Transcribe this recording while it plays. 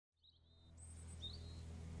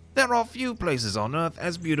There are few places on Earth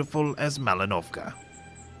as beautiful as Malinovka.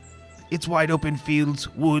 Its wide open fields,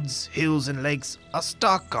 woods, hills, and lakes are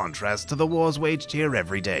stark contrast to the wars waged here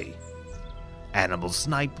every day. Animals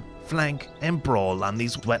snipe, flank, and brawl on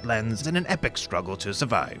these wetlands in an epic struggle to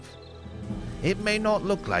survive. It may not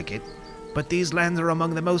look like it, but these lands are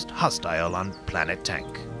among the most hostile on planet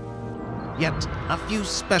Tank. Yet, a few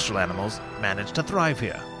special animals manage to thrive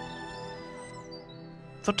here.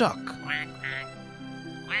 The duck.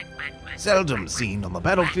 Seldom seen on the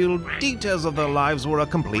battlefield, details of their lives were a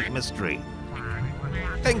complete mystery.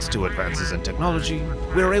 Thanks to advances in technology,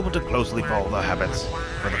 we are able to closely follow their habits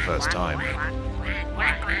for the first time.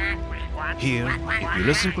 Here, if you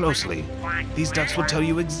listen closely, these ducks will tell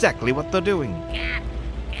you exactly what they're doing.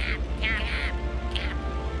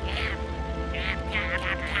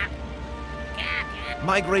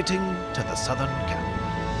 Migrating to the southern cap.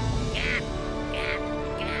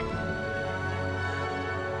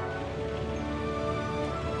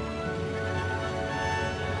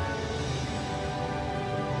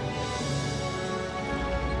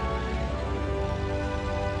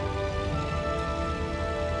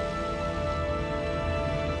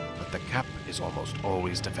 But the cap is almost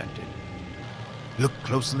always defended. Look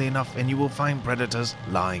closely enough and you will find predators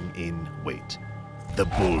lying in wait. The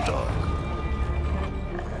bulldog.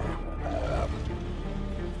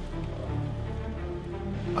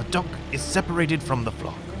 A duck is separated from the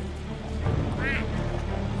flock.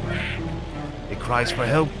 It cries for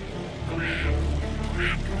help.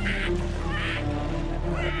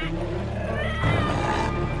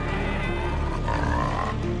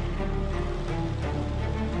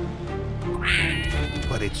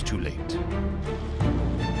 But it's too late.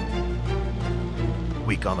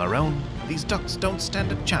 Weak on their own, these ducks don't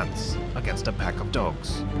stand a chance against a pack of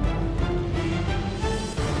dogs.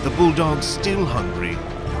 The bulldogs, still hungry,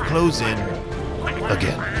 close in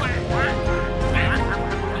again.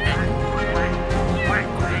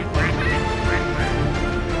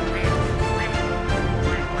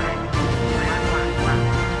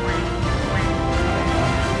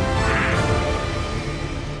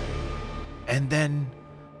 And then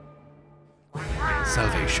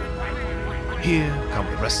salvation. Here come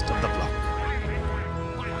the rest of the flock.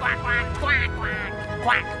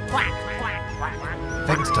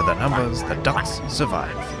 Thanks to the numbers, the ducks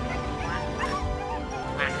survive.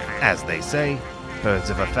 As they say, birds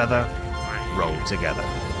of a feather roll together.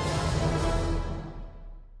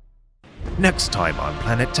 Next time on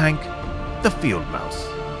Planet Tank, the field mouse.